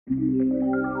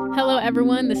Hello,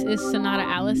 everyone. This is Sonata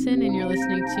Allison, and you're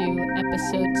listening to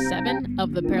episode 7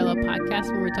 of the Parallel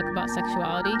Podcast, where we talk about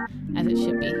sexuality as it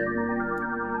should be.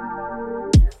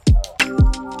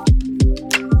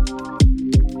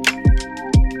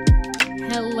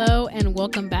 Hello, and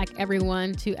welcome back,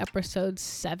 everyone, to episode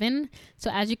 7. So,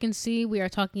 as you can see, we are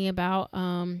talking about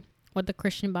what the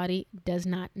Christian body does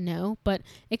not know, but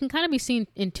it can kind of be seen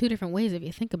in two different ways if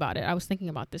you think about it. I was thinking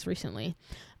about this recently.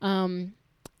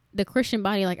 The Christian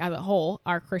body, like as a whole,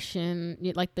 our Christian,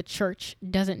 like the church,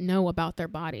 doesn't know about their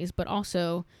bodies, but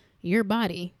also your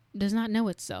body does not know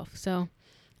itself. So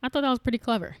I thought that was pretty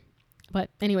clever. But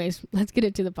anyways, let's get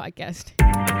into the podcast.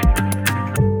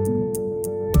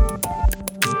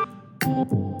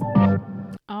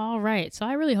 All right. So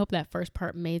I really hope that first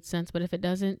part made sense, but if it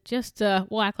doesn't, just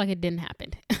we'll act like it didn't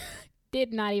happen.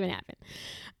 Did not even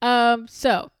happen.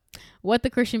 So what the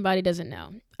Christian body doesn't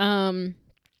know.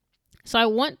 So I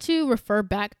want to refer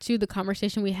back to the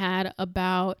conversation we had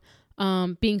about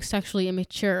being sexually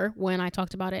immature when I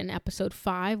talked about it in episode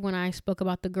 5, when I spoke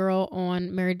about the girl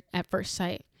on Married at First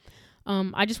Sight.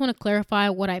 I just want to clarify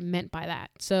what I meant by that.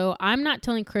 So I'm not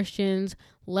telling Christians,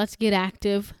 let's get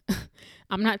active.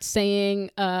 I'm not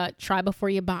saying try before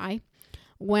you buy.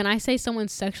 When I say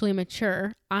someone's sexually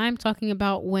immature, I'm talking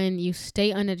about when you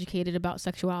stay uneducated about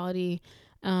sexuality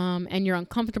and you're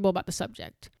uncomfortable about the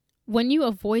subject. When you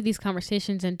avoid these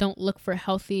conversations and don't look for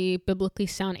healthy, biblically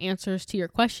sound answers to your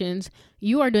questions,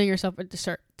 you are doing yourself a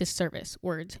disservice,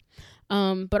 words.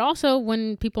 But also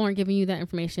when people aren't giving you that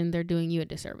information, they're doing you a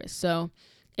disservice. So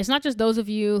it's not just those of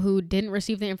you who didn't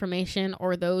receive the information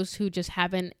or those who just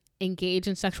haven't engaged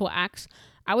in sexual acts.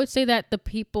 I would say that the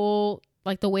people,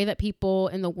 like the way that people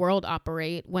in the world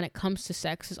operate when it comes to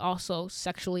sex, is also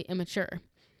sexually immature.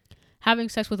 Having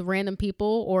sex with random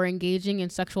people or engaging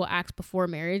in sexual acts before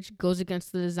marriage goes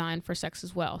against the design for sex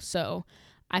as well. So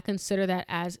I consider that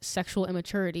as sexual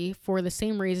immaturity for the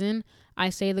same reason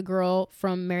I say the girl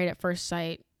from Married at First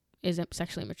Sight isn't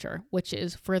sexually immature, which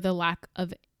is for the lack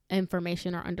of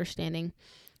information or understanding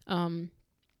of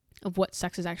what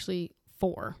sex is actually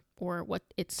for or what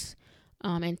its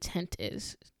intent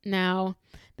is. Now,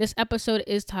 this episode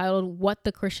is titled What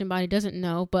the Christian Body Doesn't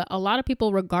Know, but a lot of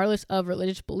people, regardless of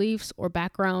religious beliefs or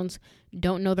backgrounds,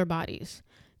 don't know their bodies.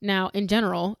 Now, in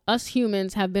general, us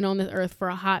humans have been on this earth for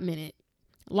a hot minute,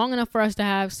 long enough for us to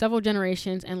have several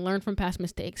generations and learn from past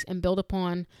mistakes and build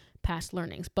upon past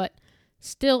learnings. But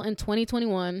still in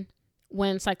 2021,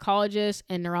 when psychologists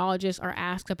and neurologists are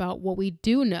asked about what we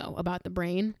do know about the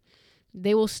brain,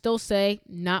 they will still say,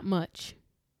 not much.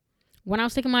 When I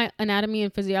was taking my anatomy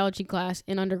and physiology class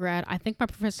in undergrad, I think my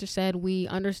professor said we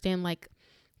understand like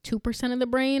 2% of the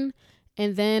brain,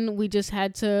 and then we just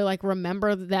had to like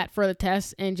remember that for the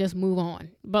test and just move on.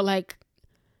 But like,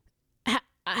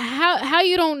 how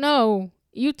you don't know?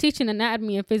 You teaching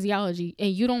anatomy and physiology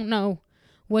and you don't know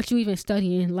what you even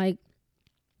studying. Like,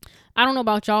 I don't know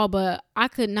about y'all, but I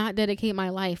could not dedicate my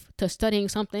life to studying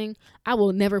something I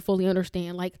will never fully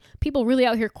understand. Like, people really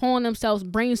out here calling themselves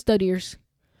brain studiers,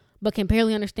 but can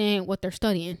barely understand what they're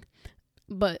studying.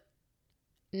 But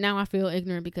now I feel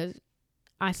ignorant because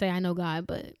I say I know God,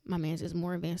 but my man's is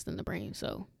more advanced than the brain.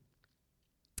 So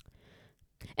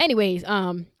anyways,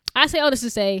 I say all this to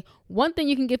say one thing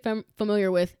you can get familiar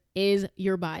with is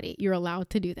your body. You're allowed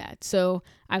to do that. So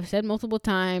I've said multiple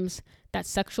times that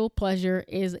sexual pleasure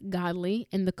is godly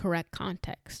in the correct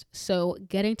context. So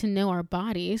getting to know our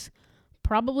bodies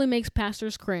probably makes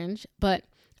pastors cringe, but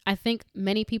I think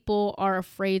many people are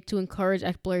afraid to encourage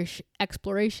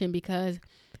exploration because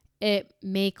it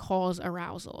may cause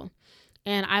arousal.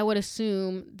 And I would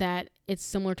assume that it's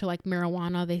similar to like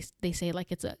marijuana. They say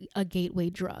like it's a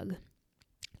gateway drug.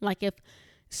 Like if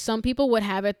some people would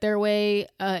have it their way,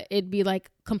 it'd be like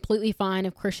completely fine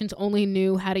if Christians only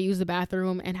knew how to use the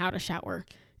bathroom and how to shower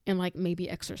and like maybe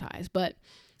exercise. But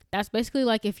that's basically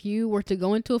like if you were to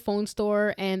go into a phone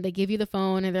store and they give you the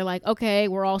phone and they're like, okay,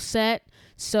 we're all set.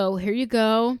 So here you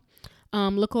go.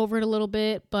 Look over it a little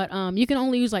bit, but you can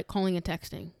only use like calling and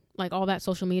texting, like all that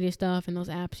social media stuff and those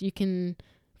apps. You can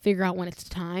figure out when it's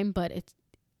time, but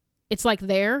it's like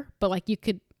there, but like you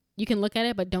can look at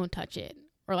it, but don't touch it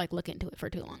or like look into it for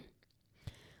too long.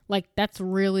 Like that's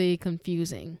really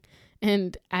confusing.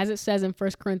 And as it says in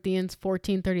 1 Corinthians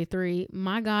 14:33,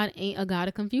 my God ain't a God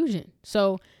of confusion.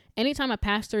 So anytime a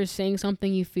pastor is saying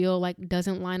something you feel like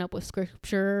doesn't line up with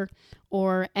scripture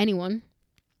or anyone,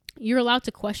 you're allowed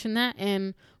to question that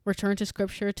and return to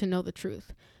scripture to know the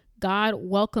truth. God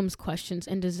welcomes questions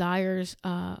and desires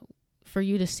for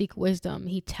you to seek wisdom.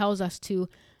 He tells us to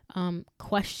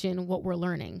question what we're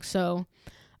learning. So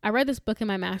I read this book in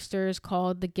my master's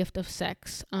called The Gift of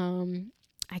Sex.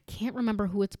 I can't remember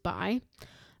who it's by,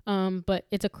 but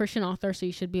it's a Christian author, so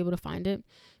you should be able to find it.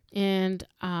 And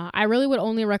I really would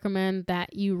only recommend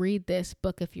that you read this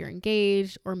book if you're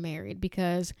engaged or married,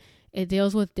 because it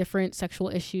deals with different sexual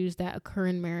issues that occur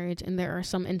in marriage. And there are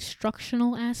some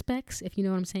instructional aspects, if you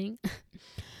know what I'm saying,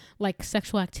 like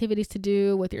sexual activities to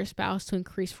do with your spouse to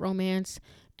increase romance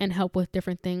and help with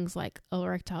different things like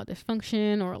erectile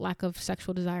dysfunction or lack of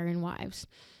sexual desire in wives.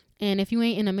 And if you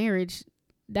ain't in a marriage,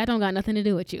 that don't got nothing to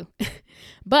do with you.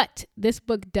 But this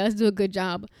book does do a good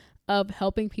job of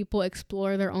helping people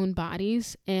explore their own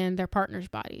bodies and their partner's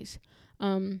bodies.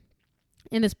 And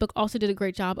this book also did a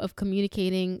great job of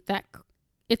communicating that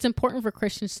it's important for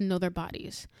Christians to know their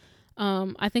bodies.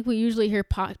 I think we usually hear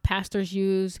pastors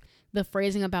use the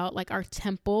phrasing about like our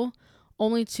temple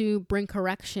only to bring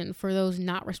correction for those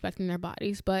not respecting their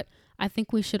bodies. But I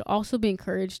think we should also be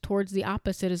encouraged towards the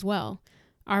opposite as well.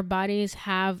 Our bodies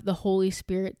have the Holy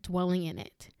Spirit dwelling in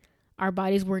it. Our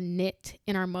bodies were knit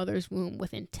in our mother's womb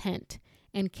with intent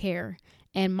and care.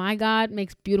 And my God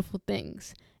makes beautiful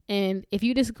things. And if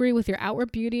you disagree with your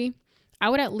outward beauty, I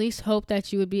would at least hope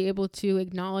that you would be able to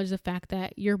acknowledge the fact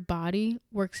that your body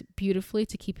works beautifully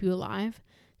to keep you alive,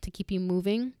 to keep you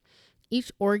moving. Each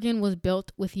organ was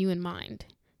built with you in mind,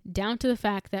 down to the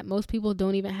fact that most people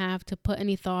don't even have to put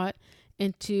any thought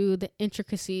into the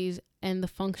intricacies and the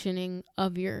functioning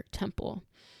of your temple.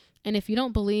 And if you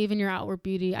don't believe in your outward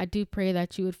beauty, I do pray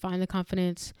that you would find the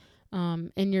confidence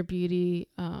in your beauty,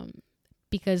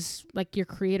 because like your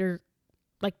creator,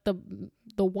 like the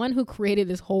one who created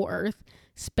this whole earth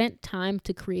spent time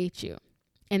to create you.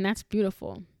 And that's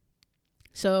beautiful.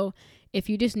 So if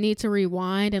you just need to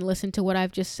rewind and listen to what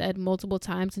I've just said multiple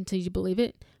times until you believe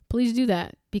it, please do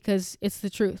that, because it's the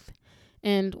truth.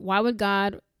 And why would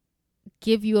God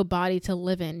give you a body to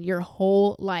live in your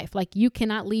whole life? Like, you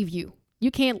cannot leave you.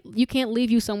 You can't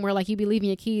leave you somewhere like you be leaving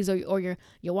your keys or your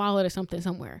wallet or something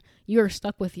somewhere. You are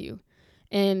stuck with you.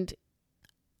 And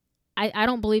I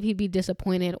don't believe he'd be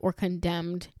disappointed or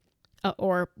condemned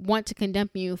or want to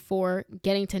condemn you for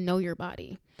getting to know your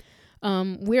body.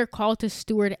 We are called to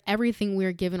steward everything we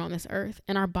are given on this earth,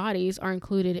 and our bodies are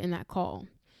included in that call.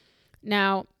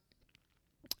 Now,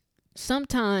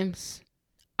 sometimes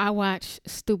I watch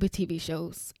stupid TV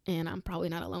shows, and I'm probably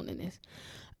not alone in this.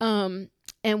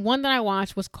 And one that I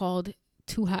watched was called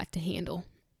Too Hot to Handle.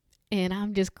 And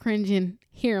I'm just cringing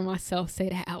hearing myself say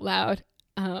that out loud.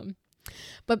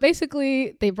 But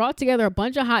basically, they brought together a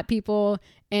bunch of hot people,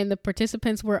 and the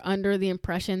participants were under the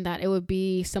impression that it would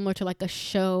be similar to like a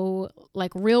show,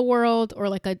 like Real World, or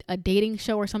like a dating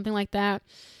show or something like that.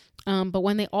 But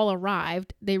when they all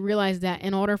arrived, they realized that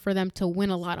in order for them to win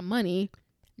a lot of money,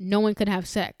 no one could have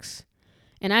sex.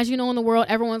 And as you know, in the world,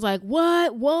 everyone's like,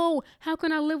 what? Whoa, how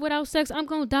can I live without sex? I'm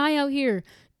going to die out here.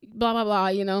 Blah, blah, blah,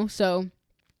 you know? So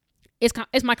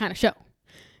it's my kind of show.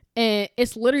 And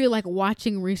it's literally like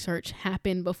watching research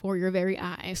happen before your very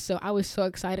eyes. So I was so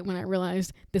excited when I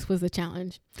realized this was the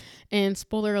challenge. And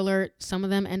spoiler alert, some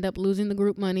of them end up losing the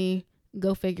group money.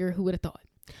 Go figure, who would have thought?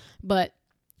 But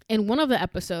in one of the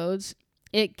episodes,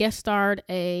 it guest starred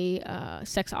a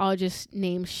sexologist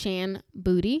named Shan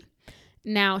Booty.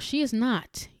 Now, she is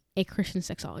not a Christian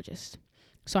sexologist.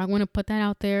 So I want to put that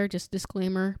out there, just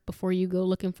disclaimer before you go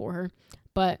looking for her.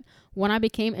 But when I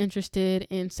became interested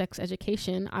in sex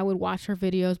education, I would watch her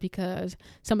videos because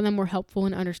some of them were helpful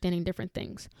in understanding different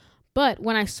things. But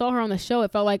when I saw her on the show,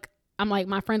 it felt like I'm like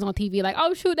my friends on TV, like,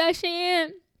 oh, shoot, that's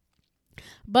Shan.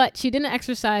 But she didn't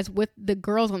exercise with the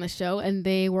girls on the show, and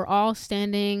they were all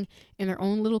standing in their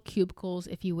own little cubicles,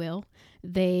 if you will.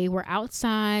 They were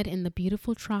outside in the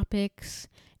beautiful tropics,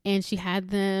 and she had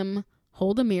them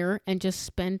hold a mirror and just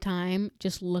spend time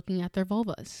just looking at their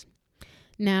vulvas.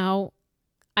 Now,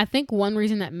 I think one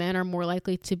reason that men are more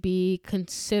likely to be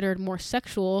considered more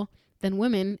sexual than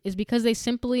women is because they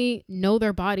simply know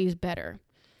their bodies better.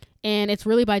 And it's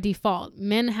really by default.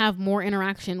 Men have more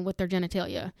interaction with their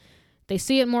genitalia. They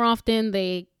see it more often.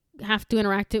 They have to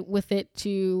interact with it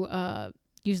to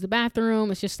use the bathroom.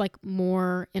 It's just like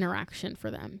more interaction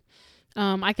for them.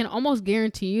 I can almost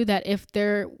guarantee you that if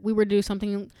we were to do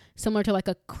something similar to like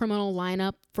a criminal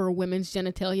lineup for women's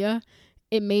genitalia,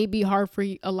 it may be hard for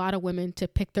a lot of women to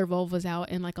pick their vulvas out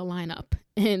in like a lineup.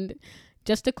 And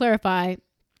just to clarify,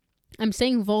 I'm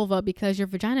saying vulva because your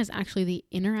vagina is actually the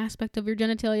inner aspect of your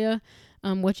genitalia.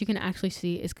 What you can actually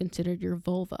see is considered your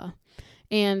vulva.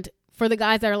 And for the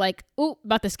guys that are like, ooh,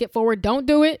 about to skip forward, don't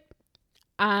do it.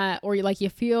 Or you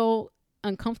feel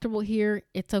uncomfortable here,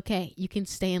 it's okay. You can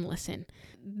stay and listen.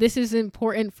 This is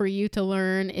important for you to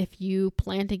learn if you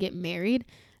plan to get married,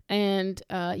 and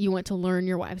you want to learn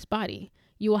your wife's body.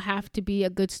 You will have to be a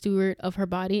good steward of her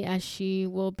body as she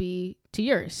will be to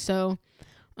yours. So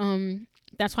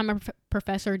that's why my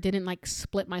professor didn't like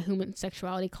split my human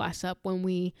sexuality class up when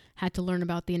we had to learn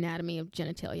about the anatomy of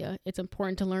genitalia. It's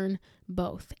important to learn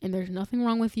both, and there's nothing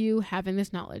wrong with you having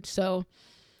this knowledge. So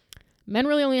men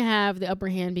really only have the upper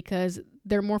hand because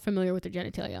they're more familiar with their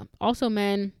genitalia. Also,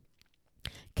 men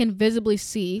can visibly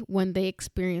see when they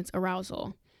experience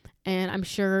arousal. And I'm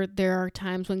sure there are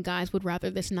times when guys would rather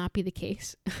this not be the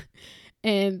case.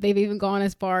 And they've even gone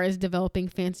as far as developing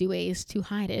fancy ways to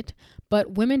hide it.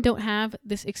 But women don't have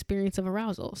this experience of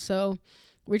arousal. So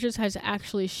research has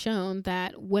actually shown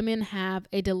that women have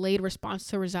a delayed response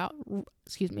to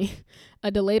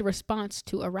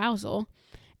arousal.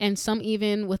 And some,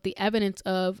 even with the evidence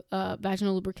of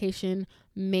vaginal lubrication,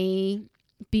 may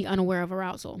be unaware of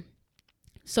arousal.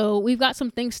 So we've got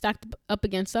some things stacked up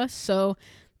against us. So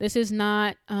this is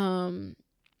not,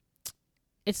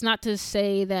 it's not to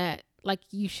say that like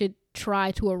you should try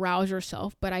to arouse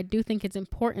yourself, but I do think it's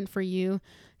important for you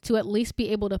to at least be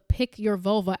able to pick your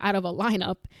vulva out of a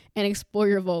lineup and explore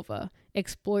your vulva,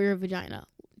 explore your vagina,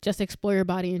 just explore your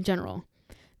body in general.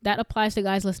 That applies to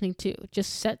guys listening too.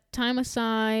 Just set time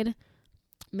aside,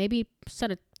 maybe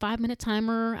set a 5-minute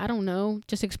timer. I don't know.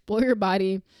 Just explore your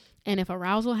body. And if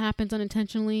arousal happens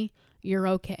unintentionally, you're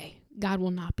okay. God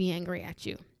will not be angry at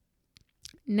you.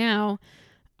 Now,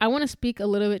 I want to speak a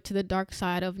little bit to the dark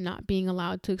side of not being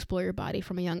allowed to explore your body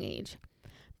from a young age.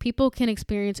 People can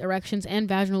experience erections and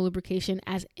vaginal lubrication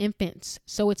as infants.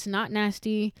 So it's not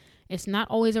nasty. It's not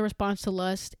always a response to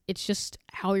lust. It's just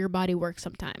how your body works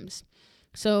sometimes.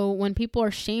 So when people are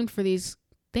shamed for these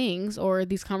things or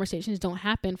these conversations don't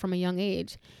happen from a young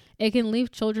age, it can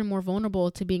leave children more vulnerable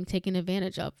to being taken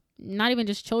advantage of. Not even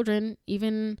just children,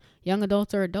 even young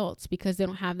adults or adults, because they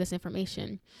don't have this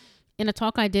information. In a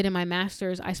talk I did in my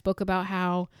master's, I spoke about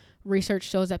how research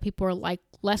shows that people are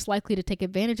less likely to take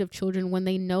advantage of children when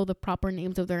they know the proper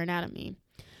names of their anatomy.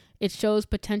 It shows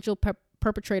potential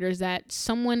perpetrators that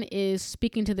someone is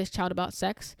speaking to this child about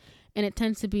sex, and it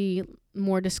tends to be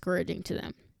more discouraging to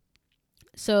them.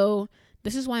 So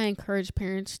this is why I encourage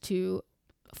parents to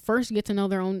first get to know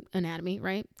their own anatomy,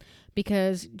 right?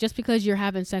 Because just because you're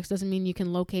having sex doesn't mean you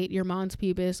can locate your mons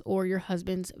pubis or your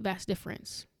husband's vas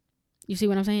deferens. You see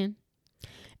what I'm saying?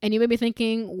 And you may be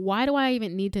thinking, why do I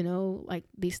even need to know like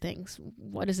these things?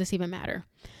 What does this even matter?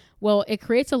 Well, it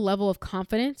creates a level of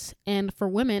confidence, and for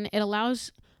women, it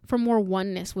allows for more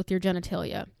oneness with your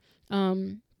genitalia.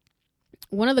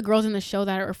 One of the girls in the show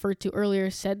that I referred to earlier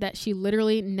said that she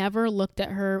literally never looked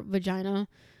at her vagina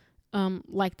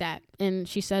like that. And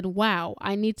she said, wow,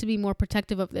 I need to be more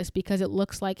protective of this because it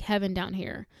looks like heaven down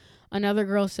here. Another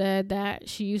girl said that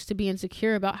she used to be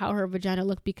insecure about how her vagina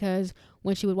looked because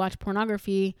when she would watch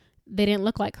pornography, they didn't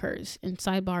look like hers. And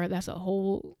sidebar, that's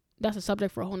a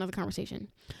subject for a whole nother conversation.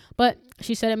 But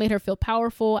she said it made her feel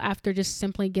powerful after just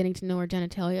simply getting to know her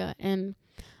genitalia. And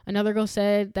another girl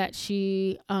said that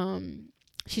she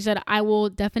said, I will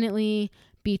definitely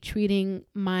be treating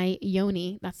my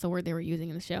yoni, that's the word they were using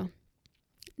in the show,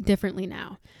 differently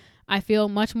now. I feel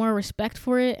much more respect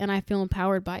for it, and I feel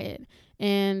empowered by it.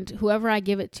 And whoever I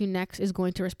give it to next is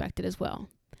going to respect it as well.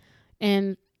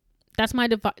 And that's my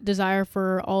desire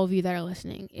for all of you that are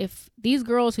listening. If these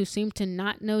girls who seem to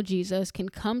not know Jesus can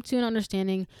come to an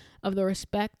understanding of the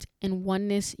respect and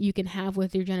oneness you can have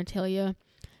with your genitalia,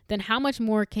 then how much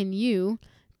more can you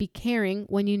be caring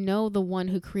when you know the one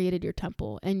who created your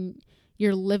temple and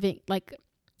you're living, like,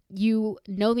 you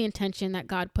know the intention that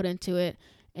God put into it,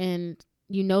 and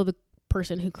you know the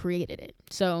person who created it.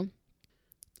 So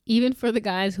even for the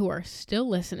guys who are still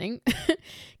listening,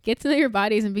 get to know your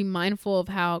bodies and be mindful of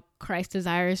how Christ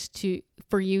desires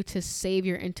for you to save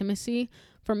your intimacy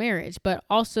for marriage. But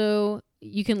also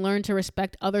you can learn to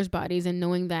respect others' bodies and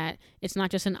knowing that it's not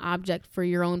just an object for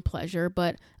your own pleasure,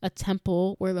 but a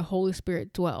temple where the Holy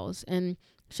Spirit dwells and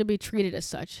should be treated as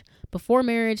such before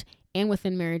marriage and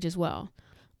within marriage as well.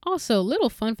 Also, little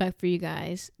fun fact for you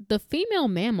guys, the female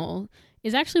mammal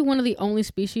is actually one of the only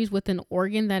species with an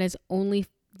organ that is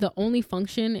the only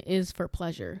function is for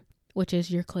pleasure, which is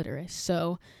your clitoris.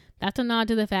 So that's a nod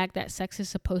to the fact that sex is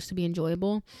supposed to be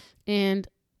enjoyable, and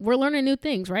we're learning new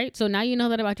things, right? So now you know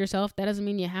that about yourself. That doesn't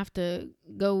mean you have to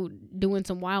go doing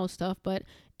some wild stuff, but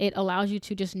it allows you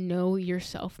to just know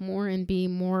yourself more and be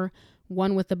more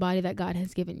one with the body that God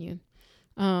has given you.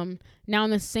 Now in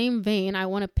the same vein, I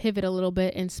want to pivot a little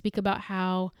bit and speak about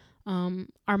how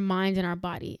our mind and our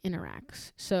body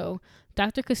interacts. So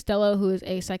Dr. Costello, who is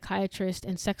a psychiatrist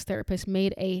and sex therapist,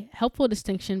 made a helpful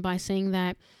distinction by saying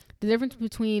that the difference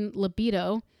between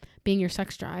libido being your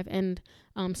sex drive. And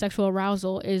sexual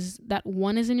arousal is that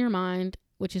one is in your mind,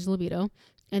 which is libido,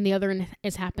 and the other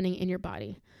is happening in your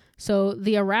body. So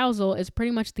the arousal is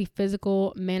pretty much the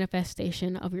physical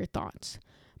manifestation of your thoughts,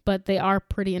 but they are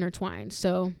pretty intertwined.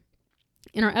 So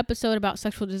in our episode about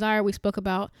sexual desire, we spoke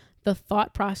about the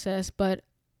thought process, but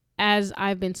as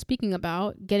I've been speaking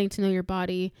about, getting to know your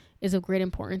body is of great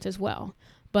importance as well.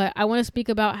 But I want to speak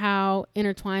about how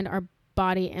intertwined our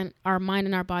body and our mind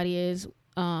and our body is,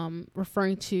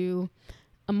 referring to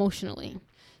emotionally.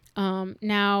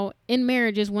 Now, in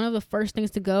marriages, one of the first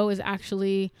things to go is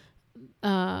actually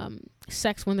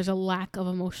sex when there's a lack of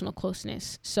emotional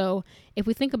closeness. So if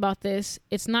we think about this,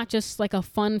 it's not just like a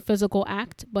fun physical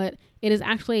act, but it is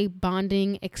actually a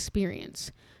bonding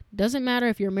experience. Doesn't matter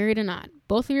if you're married or not.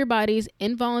 Both of your bodies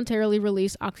involuntarily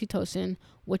release oxytocin,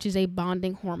 which is a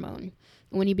bonding hormone.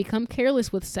 When you become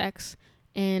careless with sex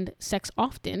and sex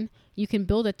often, you can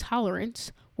build a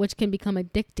tolerance, which can become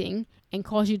addicting and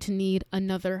cause you to need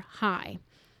another high,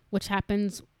 which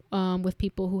happens with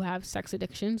people who have sex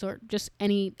addictions or just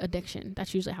any addiction.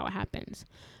 That's usually how it happens.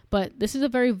 But this is a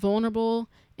very vulnerable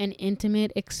and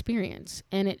intimate experience,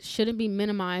 and it shouldn't be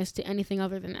minimized to anything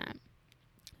other than that.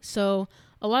 So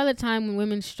a lot of the time when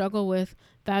women struggle with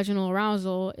vaginal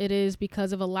arousal, it is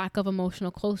because of a lack of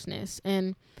emotional closeness,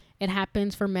 and it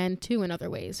happens for men too in other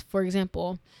ways. For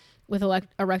example, with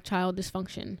erectile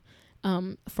dysfunction,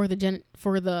 for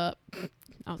the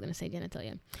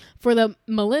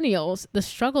millennials, the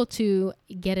struggle to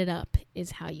get it up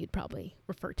is how you'd probably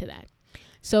refer to that.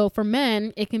 So for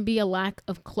men, it can be a lack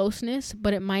of closeness,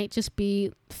 but it might just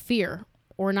be fear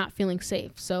or not feeling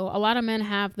safe. So a lot of men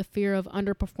have the fear of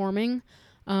underperforming,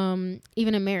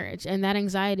 even in marriage, and that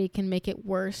anxiety can make it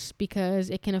worse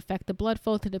because it can affect the blood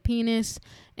flow to the penis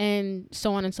and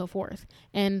so on and so forth.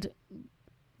 And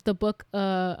the book,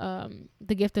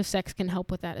 The Gift of Sex, can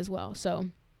help with that as well. So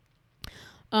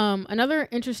another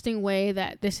interesting way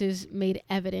that this is made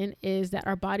evident is that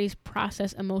our bodies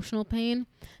process emotional pain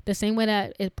the same way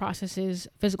that it processes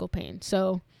physical pain.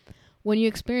 So when you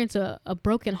experience a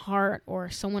broken heart or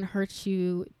someone hurts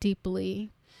you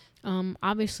deeply,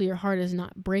 obviously your heart is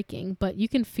not breaking, but you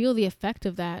can feel the effect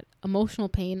of that emotional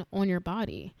pain on your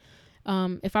body.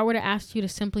 If I were to ask you to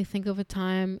simply think of a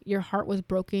time your heart was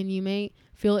broken, you may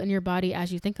feel it in your body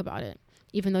as you think about it,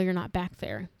 even though you're not back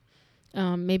there.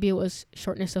 Maybe it was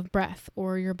shortness of breath,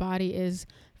 or your body is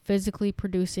physically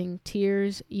producing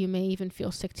tears. You may even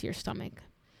feel sick to your stomach.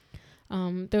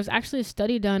 There was actually a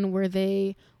study done where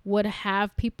they would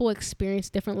have people experience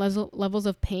different levels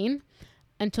of pain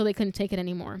until they couldn't take it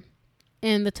anymore.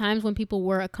 And the times when people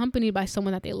were accompanied by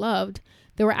someone that they loved,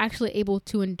 they were actually able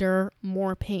to endure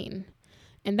more pain.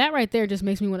 And that right there just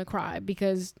makes me want to cry,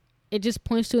 because it just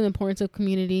points to the importance of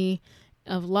community,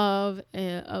 of love,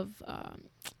 of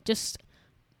just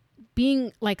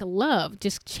being like love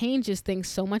just changes things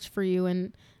so much for you.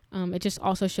 And it just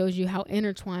also shows you how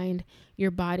intertwined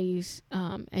your bodies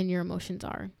and your emotions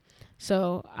are.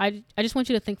 So I just want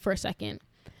you to think for a second.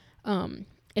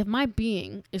 If my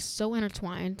being is so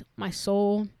intertwined, my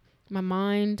soul, my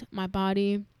mind, my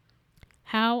body,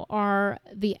 how are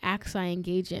the acts I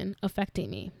engage in affecting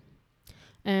me?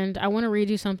 And I want to read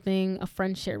you something a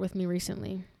friend shared with me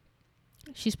recently.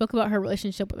 She spoke about her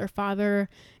relationship with her father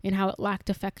and how it lacked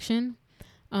affection.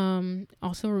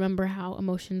 Also remember how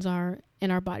emotions are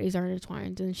and our bodies are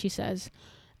intertwined. And she says,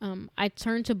 I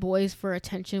turned to boys for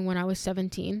attention when I was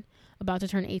 17, about to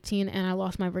turn 18, and I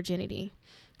lost my virginity.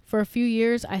 For a few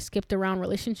years, I skipped around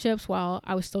relationships while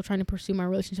I was still trying to pursue my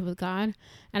relationship with God.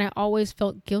 And I always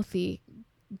felt guilty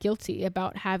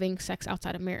about having sex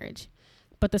outside of marriage.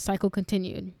 But the cycle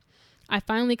continued. I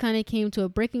finally kind of came to a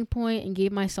breaking point and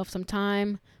gave myself some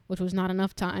time, which was not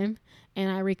enough time. And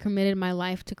I recommitted my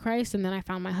life to Christ. And then I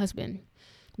found my husband.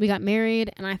 We got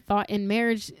married, and I thought in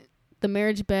marriage, the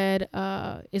marriage bed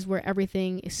is where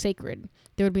everything is sacred.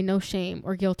 There would be no shame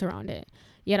or guilt around it.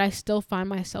 Yet I still find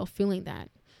myself feeling that.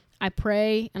 I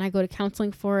pray and I go to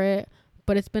counseling for it,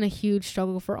 but it's been a huge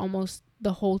struggle for almost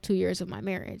the whole 2 years of my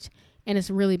marriage, and it's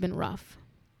really been rough.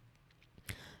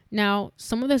 Now,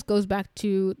 some of this goes back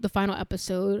to the final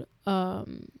episode,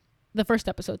 the first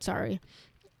episode,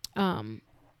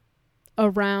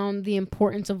 around the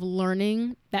importance of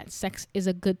learning that sex is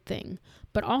a good thing,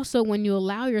 but also when you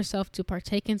allow yourself to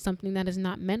partake in something that is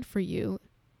not meant for you,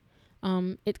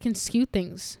 it can skew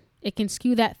things. It can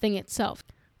skew that thing itself.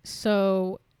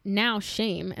 So now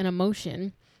shame and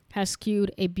emotion has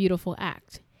skewed a beautiful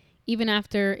act, even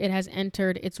after it has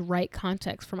entered its right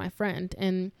context for my friend.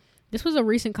 And this was a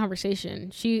recent conversation.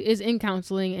 She is in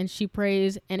counseling and she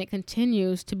prays, and it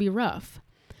continues to be rough.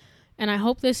 And I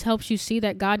hope this helps you see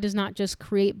that God does not just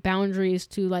create boundaries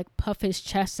to like puff his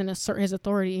chest and assert his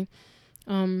authority.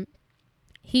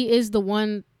 He is the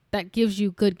one that gives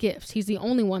you good gifts. He's the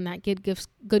only one that good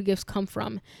gifts come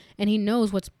from. And he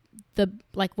knows what's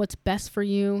best for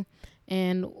you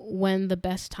and when the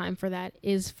best time for that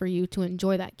is for you to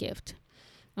enjoy that gift.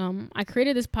 I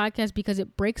created this podcast because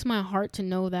it breaks my heart to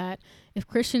know that if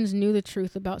Christians knew the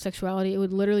truth about sexuality, it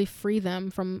would literally free them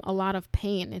from a lot of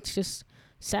pain. It's just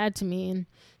sad to me.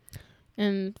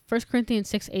 And 1 Corinthians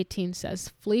 6:18 says,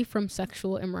 "Flee from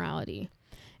sexual immorality.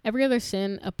 Every other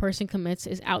sin a person commits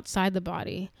is outside the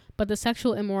body, but the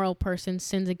sexual immoral person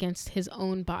sins against his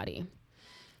own body."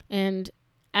 And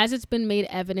as it's been made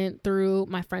evident through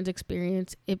my friend's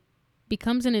experience, it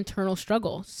becomes an internal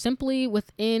struggle simply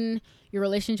within your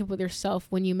relationship with yourself.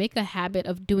 When you make a habit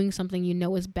of doing something you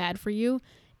know is bad for you,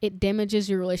 it damages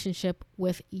your relationship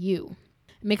with you.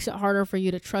 It makes it harder for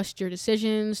you to trust your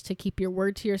decisions, to keep your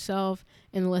word to yourself,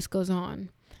 and the list goes on.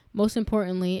 Most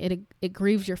importantly, it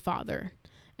grieves your Father.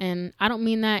 And I don't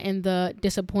mean that in the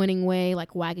disappointing way,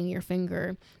 like wagging your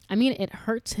finger. I mean, it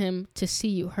hurts him to see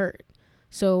you hurt.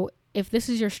 So if this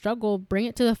is your struggle, bring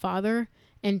it to the Father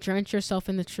and drench yourself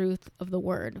in the truth of the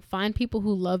word. Find people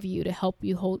who love you to help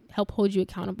hold you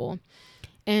accountable.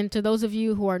 And to those of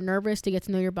you who are nervous to get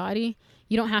to know your body,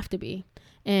 you don't have to be.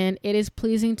 And it is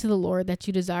pleasing to the Lord that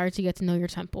you desire to get to know your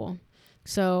temple.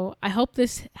 So I hope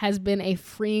this has been a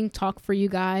freeing talk for you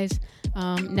guys.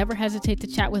 Never hesitate to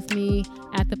chat with me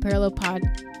at the Parallel Pod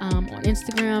on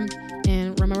Instagram.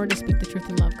 And remember to speak the truth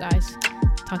in love, guys.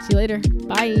 Talk to you later.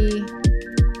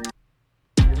 Bye.